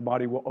pre-confession, their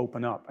body will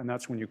open up, and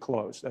that's when you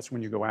close. That's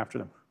when you go after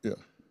them. Yeah.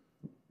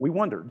 We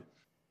wondered.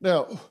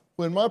 Now,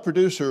 When my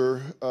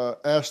producer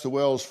asked the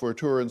Wells for a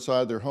tour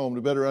inside their home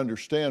to better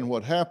understand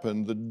what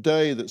happened the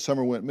day that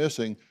Summer went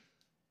missing,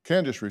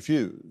 Candace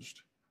refused.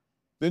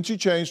 Then she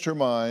changed her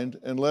mind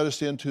and led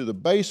us into the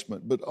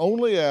basement, but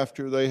only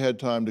after they had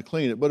time to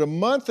clean it. But a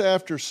month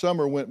after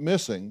Summer went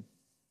missing,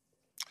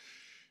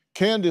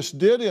 Candace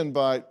did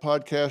invite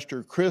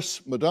podcaster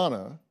Chris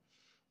Madonna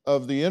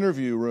of the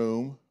Interview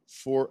Room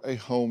for a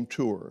home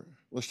tour.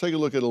 Let's take a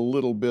look at a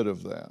little bit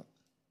of that.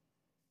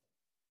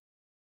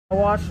 I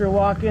watched her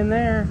walk in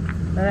there,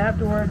 and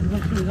afterwards,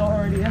 when she was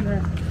already in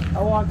there,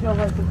 I walked over,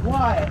 I said,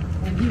 "Quiet,"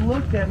 and he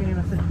looked at me and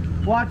I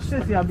said, "Watch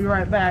Sissy, I'll be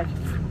right back."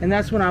 And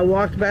that's when I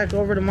walked back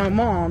over to my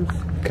mom's.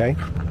 Okay.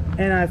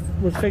 And I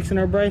was fixing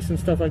her brace and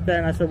stuff like that,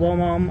 and I said, "Well,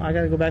 Mom, I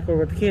gotta go back over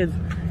with the kids."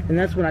 And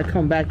that's when I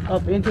come back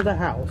up into the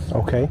house.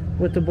 Okay.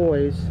 With the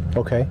boys.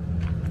 Okay.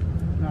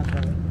 Not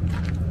that.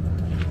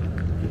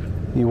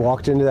 You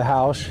walked into the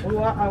house.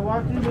 Well, I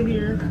walked into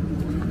here.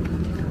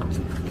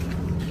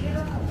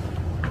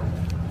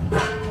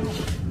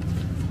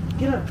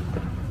 Get up.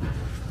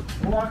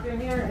 I walked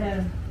in here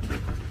and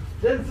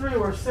them three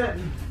were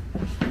sitting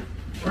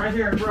right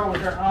here in row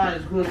with their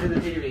eyes glued to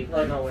the TV,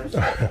 like always.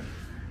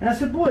 And I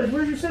said, "Boys,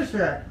 where's your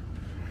sister at?"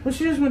 "Well,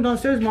 she just went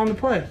downstairs, Mom, to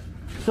play."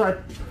 So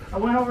I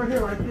went over here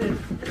like this,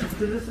 because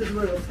this is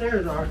where the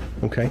stairs are.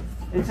 Okay.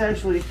 It's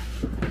actually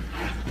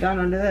down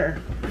under there.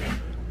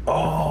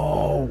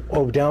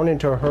 Oh, down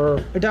into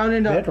her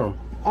bedroom.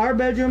 Our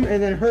bedroom,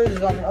 and then hers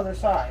is on the other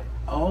side.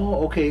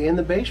 Oh, okay, in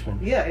the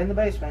basement. Yeah, in the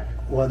basement.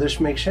 Well, this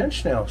makes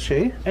sense now,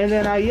 see? And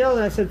then I yelled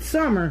and I said,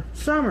 "Summer,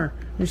 Summer."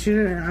 And she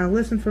didn't, I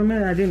listened for a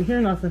minute, I didn't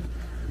hear nothing.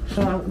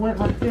 So I went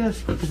like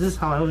this, because this is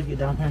how I would get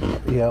down here.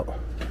 Yep.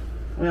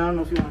 I mean, I don't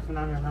know if you want to come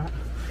down here or not.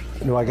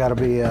 Do I gotta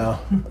be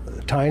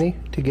tiny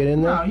to get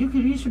in there? No,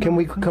 you should. Can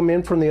we come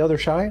in from the other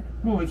side?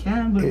 Well, we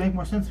can, but it'd make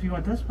more sense if you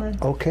went this way.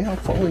 Okay, I'll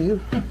follow you.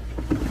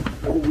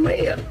 Oh,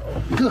 man.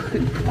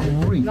 Good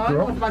grief, No, I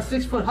girl. know if my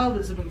 6-foot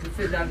husband can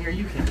fit down here,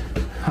 you can.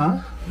 Huh?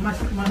 My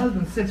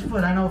husband's 6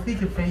 foot, I know if he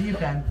can fit, you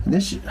can.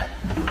 This.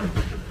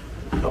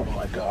 Oh,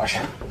 my gosh.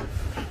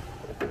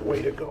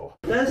 Way to go.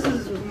 This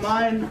is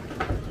my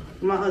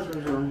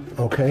husband's room.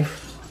 Okay.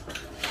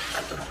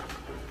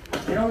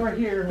 And over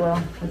here,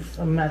 well, it's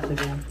a mess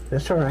again.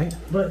 That's all right.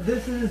 But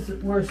this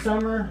is where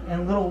Summer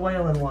and Little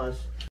Waylon was.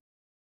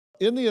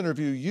 In the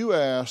interview, you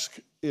ask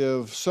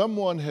if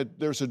someone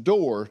there's a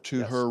door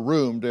to her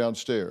room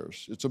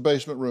downstairs. It's a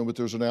basement room, but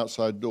there's an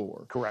outside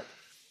door. Correct.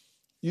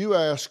 You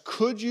ask,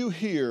 could you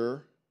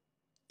hear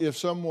if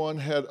someone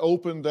had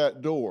opened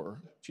that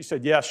door? She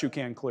said, yes, you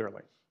can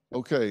clearly.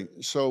 Okay,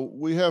 so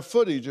we have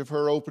footage of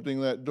her opening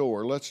that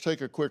door. Let's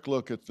take a quick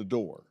look at the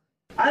door.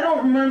 I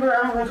don't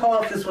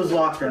recall if this was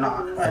locked or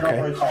not. I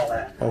don't recall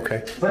that.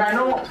 Okay. But I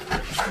know,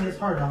 it's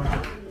hard on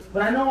that.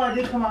 But I know I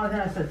did come out here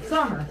and I said,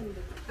 "Summer,"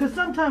 because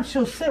sometimes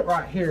she'll sit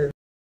right here.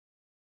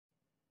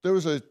 There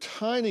was a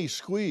tiny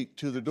squeak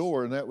to the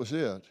door, and that was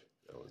it.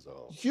 That was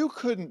all. You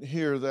couldn't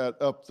hear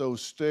that up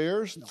those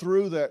stairs,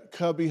 through that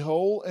cubby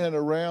hole, and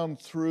around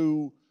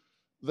through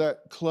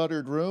that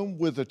cluttered room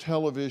with the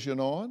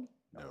television on?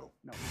 No.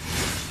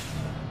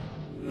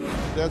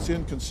 That's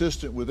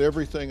inconsistent with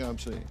everything I'm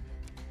seeing.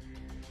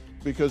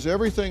 Because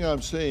everything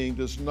I'm seeing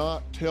does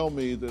not tell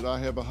me that I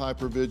have a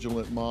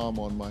hypervigilant mom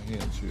on my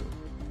hands here.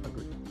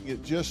 Agreed.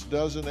 It just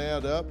doesn't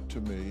add up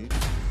to me.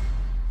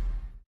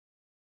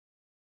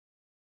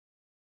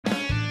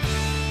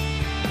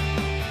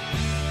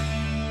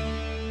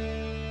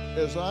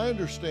 As I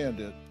understand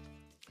it,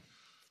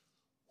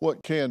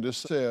 what Candace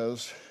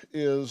says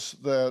is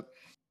that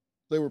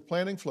they were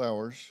planting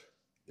flowers.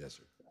 Yes,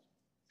 sir.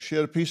 She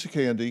had a piece of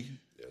candy.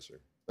 Yes, sir.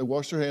 They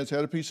washed their hands,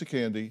 had a piece of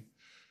candy.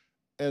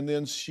 And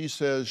then she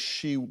says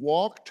she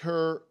walked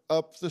her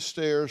up the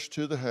stairs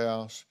to the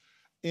house,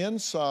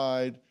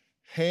 inside,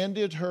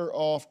 handed her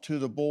off to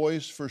the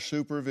boys for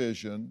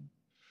supervision,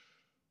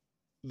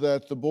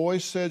 that the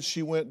boys said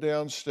she went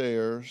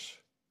downstairs.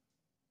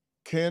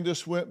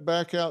 Candace went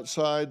back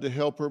outside to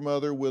help her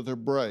mother with her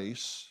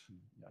brace,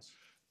 Yes.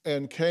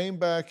 and came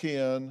back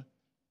in,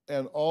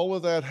 and all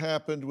of that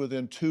happened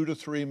within 2 to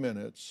 3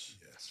 minutes.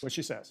 Yes. What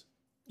she says.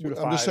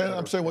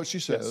 I'm saying what she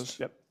says. Yes.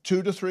 Yep.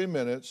 2 to 3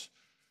 minutes.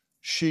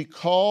 She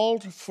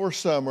called for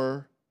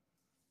Summer,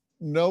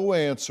 no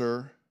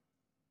answer,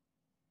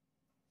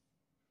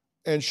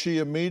 and she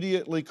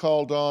immediately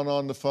called Dawn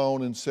on the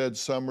phone and said,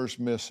 "Summer's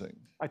missing."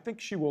 I think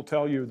she will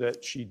tell you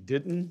that she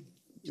didn't.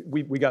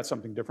 We got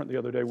something different the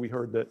other day. We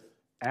heard that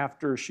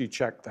after she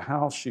checked the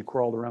house, she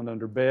crawled around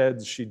under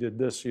beds, she did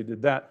this, she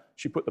did that.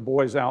 She put the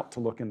boys out to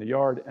look in the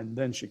yard, and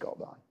then she called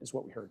Dawn, is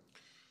what we heard.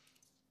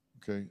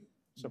 Okay.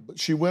 But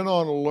she went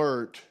on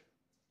alert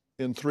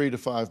in 3 to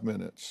 5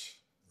 minutes.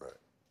 Right.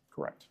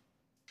 Correct.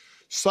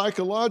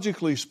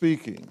 Psychologically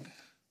speaking,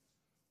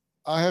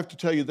 I have to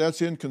tell you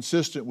that's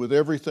inconsistent with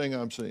everything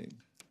I'm seeing.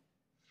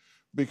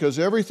 Because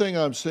everything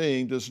I'm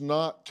seeing does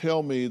not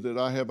tell me that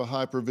I have a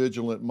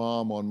hypervigilant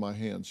mom on my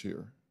hands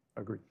here.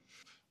 Agreed.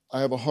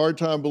 I have a hard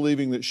time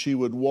believing that she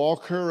would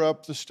walk her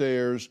up the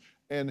stairs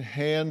and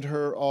hand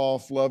her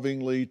off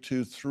lovingly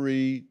to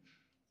 3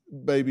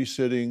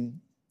 babysitting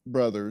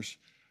brothers,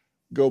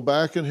 go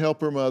back and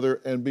help her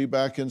mother and be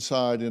back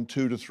inside in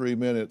 2 to 3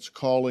 minutes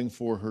calling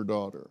for her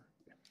daughter.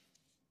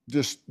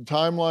 Just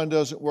timeline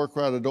doesn't work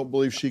right. I don't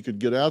believe she could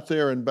get out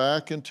there and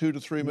back in 2 to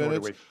 3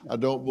 minutes. I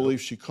don't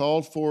believe she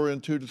called for her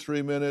in 2 to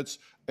 3 minutes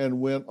and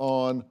went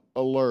on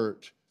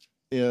alert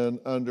in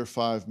under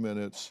 5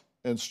 minutes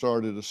and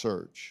started a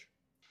search.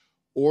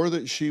 Or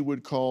that she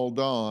would call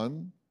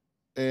Don,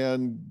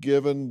 and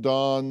given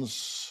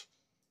Don's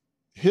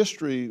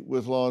history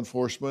with law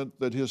enforcement,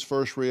 that his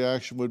first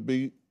reaction would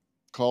be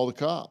call the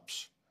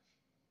cops.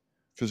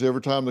 Because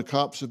every time the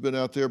cops have been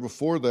out there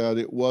before that,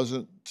 it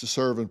wasn't to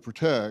serve and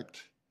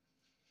protect,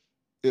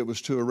 it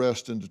was to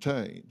arrest and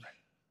detain.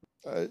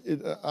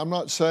 I'm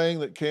not saying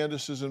that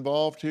Candace is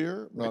involved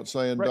here. I'm not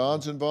saying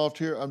Don's involved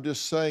here. I'm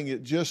just saying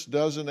it just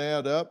doesn't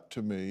add up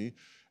to me.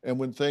 And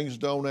when things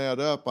don't add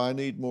up, I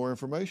need more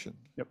information.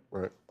 Yep.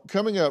 Right.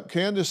 Coming up,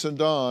 Candace and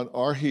Don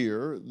are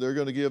here. They're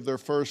going to give their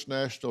first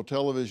national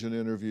television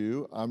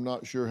interview. I'm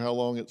not sure how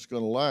long it's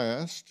going to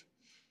last.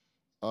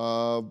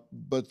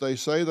 But they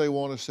say they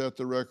want to set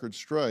the record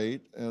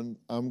straight, and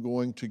I'm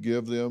going to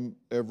give them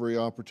every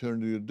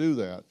opportunity to do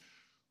that.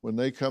 When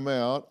they come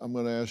out, I'm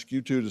going to ask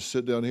you two to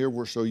sit down here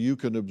so you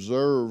can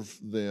observe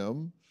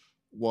them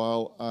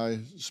while I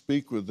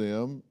speak with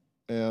them,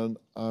 and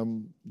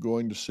I'm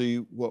going to see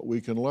what we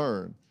can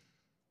learn.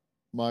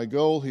 My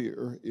goal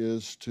here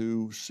is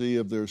to see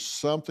if there's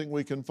something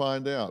we can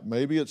find out.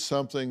 Maybe it's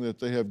something that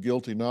they have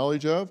guilty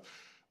knowledge of.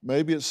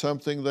 Maybe it's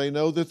something they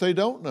know that they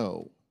don't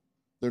know.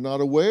 They're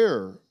not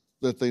aware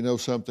that they know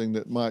something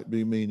that might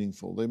be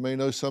meaningful. They may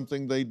know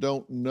something they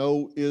don't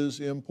know is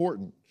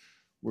important.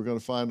 We're going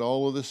to find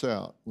all of this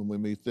out when we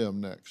meet them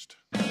next.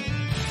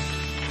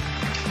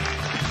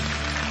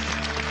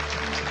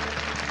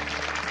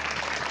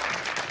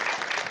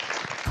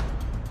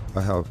 I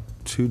have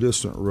two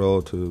distant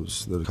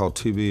relatives that called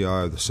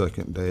TBI the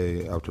second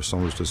day after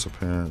Summer's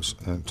disappearance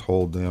and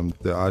told them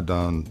that I'd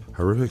done a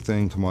horrific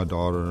thing to my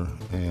daughter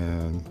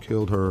and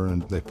killed her,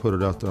 and they put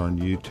it out there on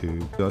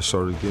YouTube. I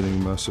started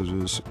getting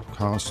messages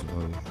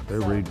constantly,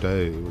 every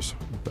day. It was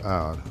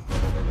bad.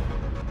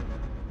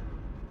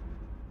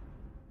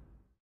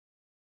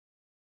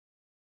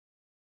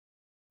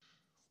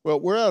 Well,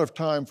 we're out of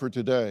time for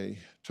today.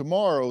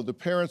 Tomorrow, the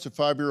parents of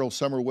 5-year-old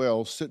Summer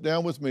Wells sit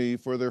down with me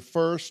for their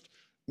first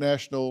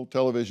national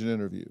television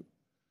interview.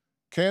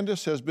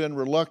 Candace has been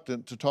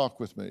reluctant to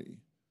talk with me.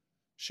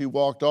 She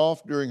walked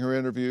off during her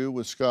interview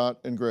with Scott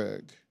and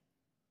Greg.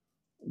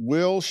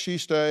 Will she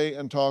stay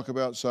and talk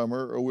about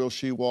Summer, or will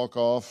she walk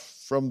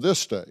off from this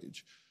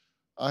stage?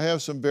 I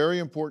have some very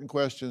important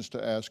questions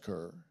to ask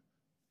her.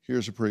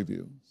 Here's a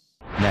preview.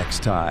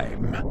 Next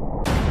time,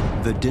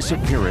 the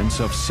disappearance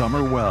of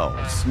Summer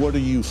Wells. What do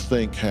you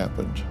think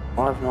happened?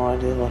 I have no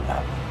idea what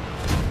happened.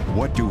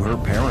 What do her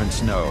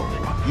parents know?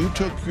 You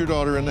took your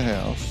daughter in the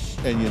house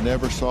and you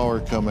never saw her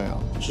come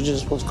out. She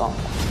just was gone.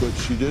 But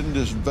she didn't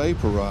just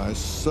vaporize.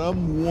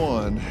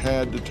 Someone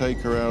had to take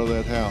her out of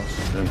that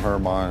house. In her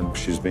mind,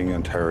 she's being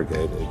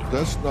interrogated.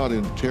 That's not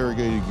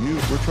interrogating you.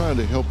 We're trying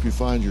to help you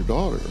find your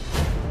daughter.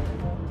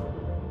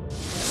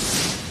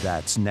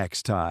 That's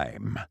next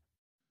time.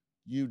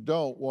 You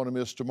don't want to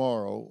miss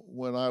tomorrow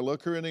when I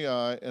look her in the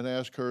eye and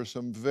ask her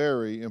some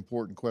very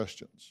important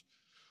questions.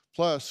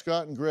 Plus,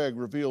 Scott and Greg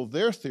reveal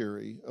their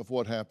theory of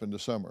what happened to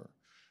Summer.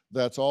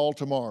 That's all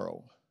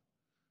tomorrow.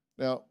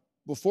 Now,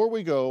 before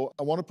we go,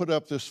 I want to put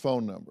up this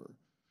phone number,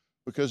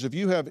 because if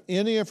you have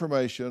any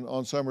information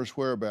on Summer's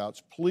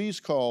whereabouts,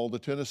 please call the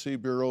Tennessee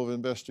Bureau of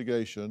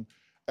Investigation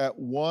at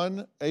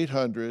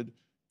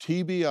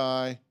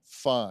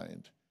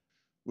 1-800-TBI-FIND.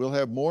 We'll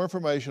have more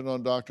information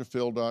on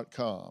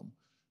drphil.com.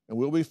 And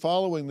we'll be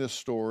following this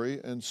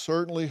story and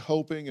certainly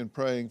hoping and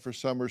praying for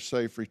Summer's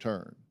safe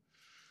return.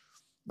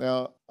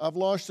 Now, I've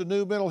launched a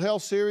new mental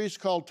health series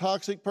called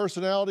Toxic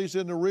Personalities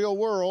in the Real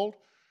World.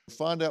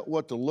 Find out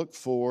what to look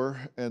for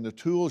and the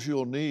tools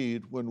you'll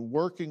need when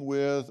working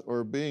with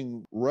or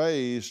being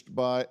raised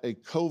by a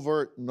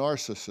covert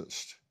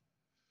narcissist.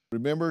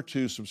 Remember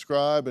to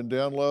subscribe and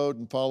download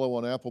and follow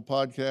on Apple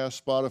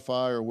Podcasts,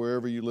 Spotify, or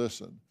wherever you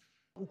listen.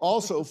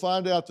 Also,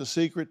 find out the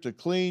secret to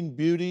clean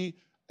beauty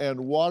and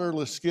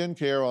waterless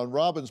skincare on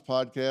Robin's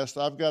podcast,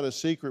 I've Got a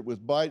Secret,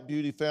 with Bite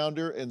Beauty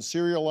founder and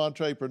serial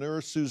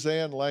entrepreneur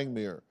Suzanne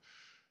Langmuir.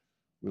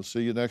 We'll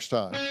see you next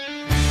time.